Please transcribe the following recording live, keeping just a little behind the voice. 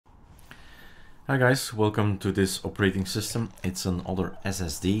Hi guys, welcome to this operating system. It's another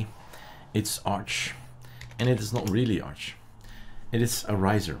SSD. It's Arch, and it is not really Arch. It is a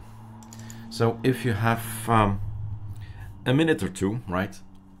riser. So if you have a minute or two, right?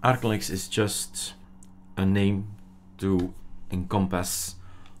 ArcoLinux is just a name to encompass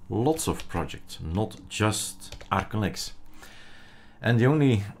lots of projects, not just ArcoLinux. And the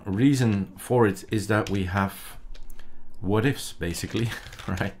only reason for it is that we have what ifs, basically,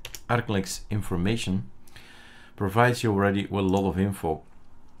 right? ArcoLinux information provides you already with a lot of info,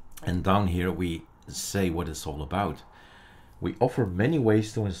 and down here we say what it's all about. We offer many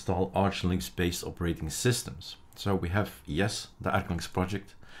ways to install Arch Linux based operating systems. So we have, yes, the ArcoLinux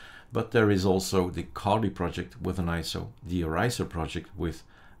project, but there is also the Kali project with an ISO, the Riser project with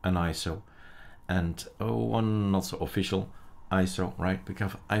an ISO, and one not so official ISO, right?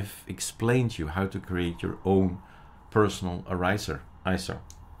 Because I've explained you how to create your own personal Riser ISO.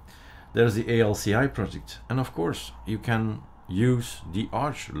 There's the ALCI project, and of course you can use the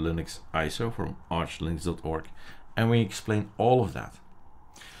ArcoLinux ISO from arcolinux.org, and we explain all of that.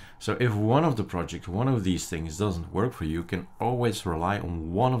 So if one of the projects, one of these things doesn't work for you, you can always rely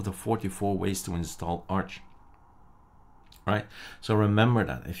on one of the 44 ways to install Arch. Right? So remember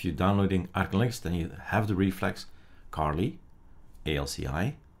that if you're downloading ArcoLinux, then you have the reflex, Kali,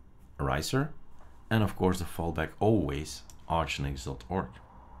 ALCI, Riser, and of course the fallback always arcolinux.org.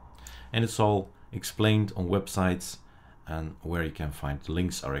 And it's all explained on websites, and where you can find the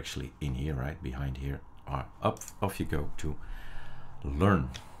links are actually in here, right behind here, are off you go to learn.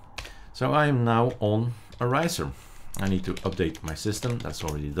 So I am now on a riser. I need to update my system. That's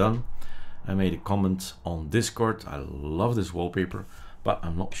already done. I made a comment on Discord. I love this wallpaper, but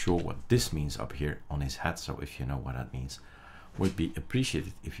I'm not sure what this means up here on his hat. So if you know what that means, would be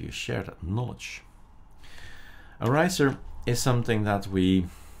appreciated if you share that knowledge. A riser is something that we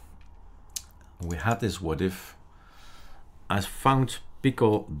had this what if. I found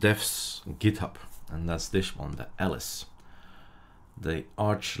Pico Dev's GitHub, and that's this one, the Alice, the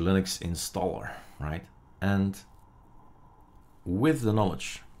Arch Linux installer, right? And with the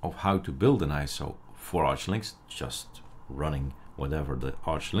knowledge of how to build an ISO for Arch Linux, just running whatever the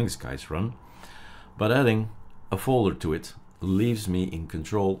Arch Linux guys run, but adding a folder to it leaves me in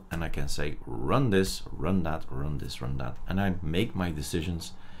control, and I can say run this, run that, run this, run that, and I make my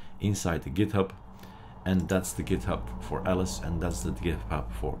decisions inside the GitHub. And that's the GitHub for Alice, and that's the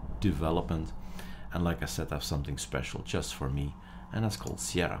GitHub for development. And like I said, I have something special just for me, and that's called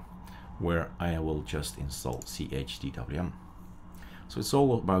Sierra, where I will just install CHDWM. So it's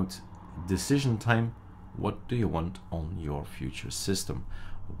all about decision time. What do you want on your future system?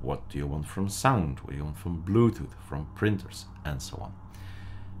 What do you want from sound? What do you want from Bluetooth, from printers, and so on?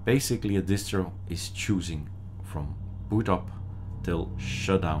 Basically, a distro is choosing from boot up till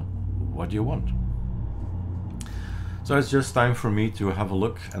shutdown. What do you want? So it's just time for me to have a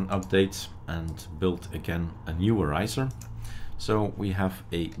look and update and build again a new riser. So we have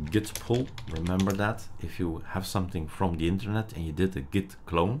a git pull. Remember that if you have something from the internet and you did a git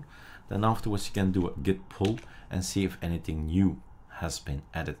clone, then afterwards you can do a git pull and see if anything new has been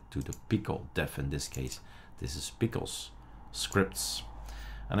added to the Pico Dev. In this case, this is Pico's scripts,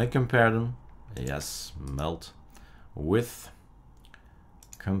 and I compare them. Yes, melt with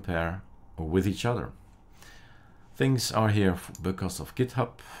compare with each other. Things are here because of GitHub,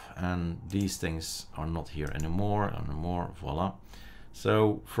 and these things are not here anymore. Voila.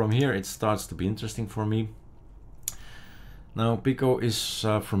 So from here it starts to be interesting for me. Now Pico is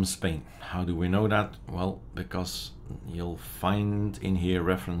from Spain. How do we know that? Well, because you'll find in here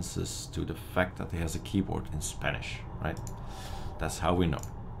references to the fact that he has a keyboard in Spanish, right? That's how we know.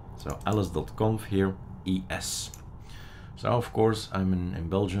 So alice.conf here, ES. So of course I'm in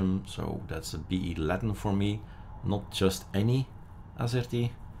Belgium, so that's a BE Latin for me. Not just any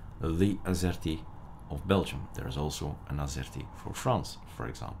AZERTY, the AZERTY of Belgium. There's also an AZERTY for France, for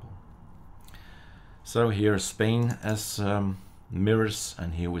example. So here Spain as mirrors,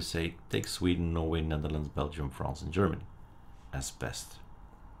 and here we say take Sweden, Norway, Netherlands, Belgium, France, and Germany as best.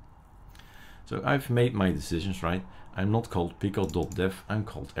 So I've made my decisions, right? I'm not called pico.dev, I'm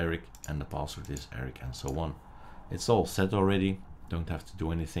called Eric, and the password is Eric, and so on. It's all set already, don't have to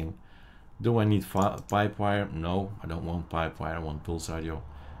do anything. Do I need Pipewire? No, I don't want Pipewire, I want Pulse Audio.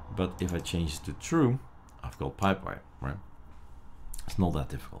 But if I change it to true, I've got Pipewire, right? It's not that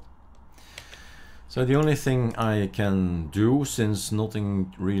difficult. So the only thing I can do, since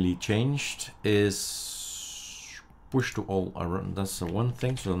nothing really changed, is push to all around. That's the one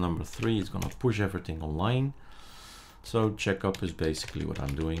thing. So number 3 is gonna push everything online. So checkup is basically what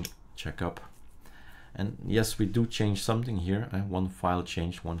I'm doing, checkup. And yes, we do change something here. One file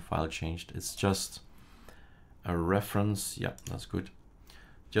changed, one file changed. It's just a reference. Yeah, that's good.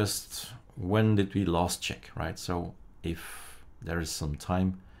 Just when did we last check, right? So if there is some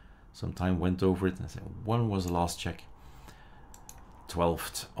time went over it, and say when was the last check?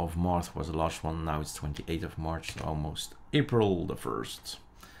 12th of March was the last one. Now it's 28th of March, so almost April the 1st.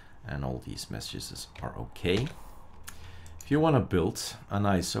 And all these messages are okay. If you want to build an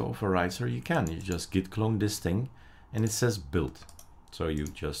ISO of a riser, you can. You just git clone this thing and it says build. So you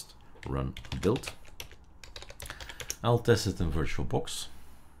just run build. I'll test it in VirtualBox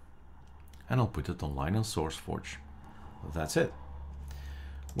and I'll put it online on SourceForge. That's it.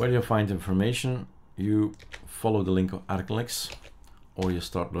 Where do you find information? You follow the link of ArcoLinux, or you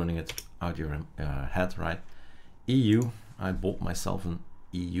start learning it out your head, right? EU, I bought myself an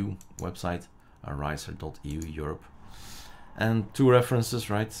EU website, riser.eu Europe. And 2 references,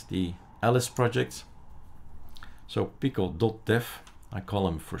 right? The Alice project. So pico.dev, I call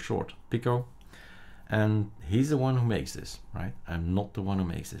him for short Pico. And he's the one who makes this, right? I'm not the one who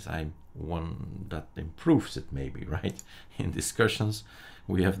makes this. I'm one that improves it maybe, right? In discussions,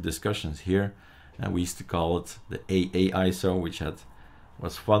 we have discussions here, and we used to call it the AA ISO, which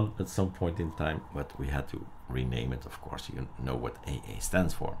was fun at some point in time, but we had to rename it. Of course, you know what AA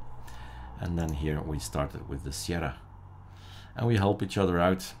stands for. And then here we started with the Sierra, and we help each other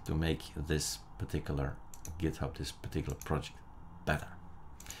out to make this particular GitHub, this particular project better.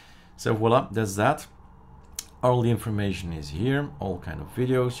 So voila, that's that. All the information is here, all kind of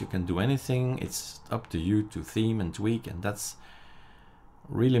videos. You can do anything. It's up to you to theme and tweak, and that's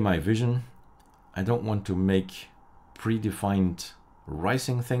really my vision. I don't want to make predefined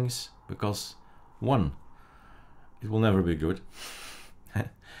rising things, because 1, it will never be good,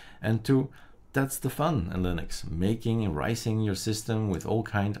 and 2, that's the fun in Linux, making and rising your system with all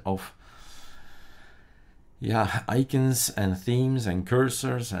kind of icons and themes and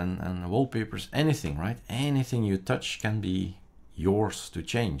cursors and wallpapers, anything, right? Anything you touch can be yours to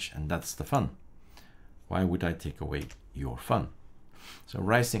change, and that's the fun. Why would I take away your fun? So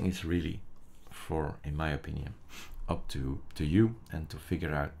rising is really, in my opinion, up to you, and to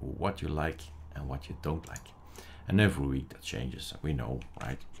figure out what you like and what you don't like. And every week that changes, we know,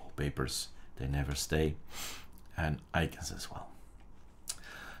 right? Wallpapers, they never stay, and icons as well.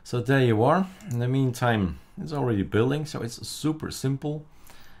 So there you are. In the meantime, it's already building, so it's super simple.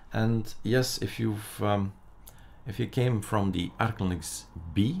 And yes, if you came from the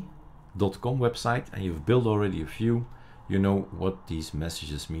ArcoLinuxB.com website and you've built already a few, you know what these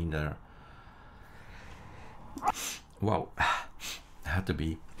messages mean there. Wow, had to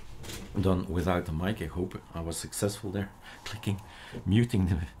be done without the mic. I hope I was successful there.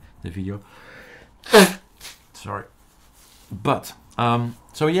 Muting the video. Sorry. But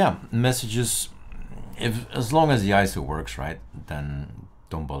so yeah, messages, as long as the ISO works, right, then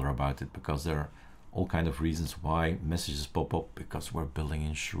don't bother about it, because there are all kind of reasons why messages pop up, because we're building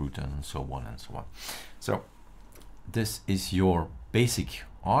in Shroot and so on and so on. So this is your basic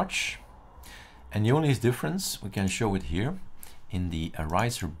Arch, and the only difference, we can show it here in the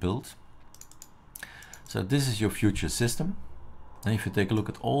riser build. So this is your future system, and if you take a look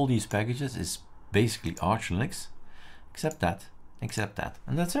at all these packages, it's basically Arch Linux, except that,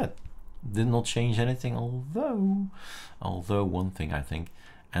 and that's it. Did not change anything, although one thing I think,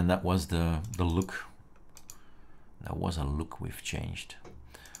 and that was the look. That was a look we've changed.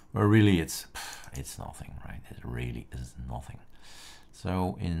 Well, really, it's nothing, right? It really is nothing.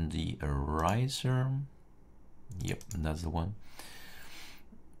 So in the riser, yep, that's the one.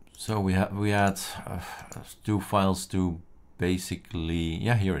 So we had 2 files to basically,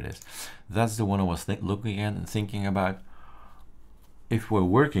 yeah, here it is. That's the one I was looking at and thinking about. If we're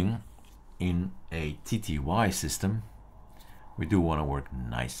working in a TTY system, we do want to work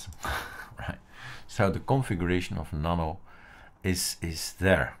nice, right? So the configuration of Nano is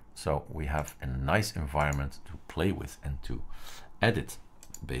there. So we have a nice environment to play with and to edit.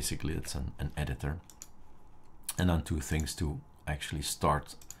 Basically, it's an editor. And then 2 things to actually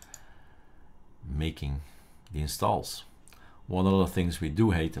start making the installs. One of the things we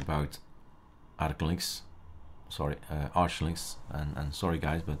do hate about ArcoLinux, Arch Linux, and sorry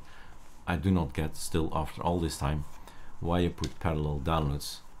guys, but I do not get, still after all this time, why you put parallel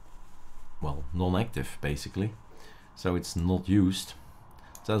downloads, well, non-active basically, so it's not used.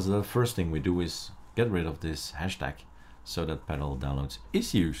 So the first thing we do is get rid of this hashtag so that parallel downloads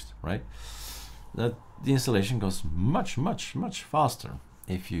is used, right? That the installation goes much faster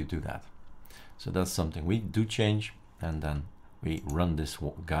if you do that. So that's something we do change, and then we run this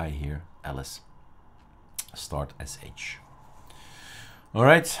guy here, ls start sh. All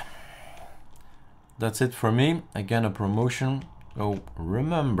right, that's it for me. Again, a promotion. So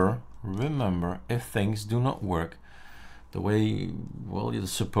remember, if things do not work the way, well, you're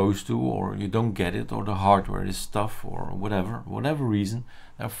supposed to, or you don't get it, or the hardware is tough, or whatever reason,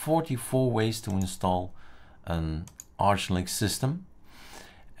 there are 44 ways to install an ArcoLinux system,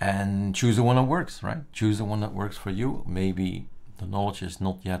 and choose the one that works, right? Choose the one that works for you. Maybe the knowledge is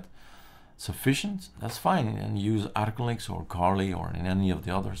not yet sufficient, that's fine, and use ArcoLinux or Carly or in any of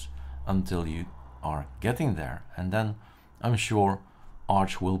the others until you are getting there, and then I'm sure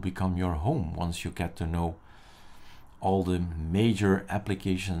Arch will become your home once you get to know all the major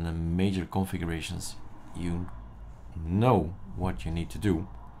applications and major configurations. You know what you need to do.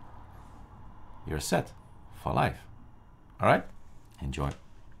 You're set for life. All right, enjoy.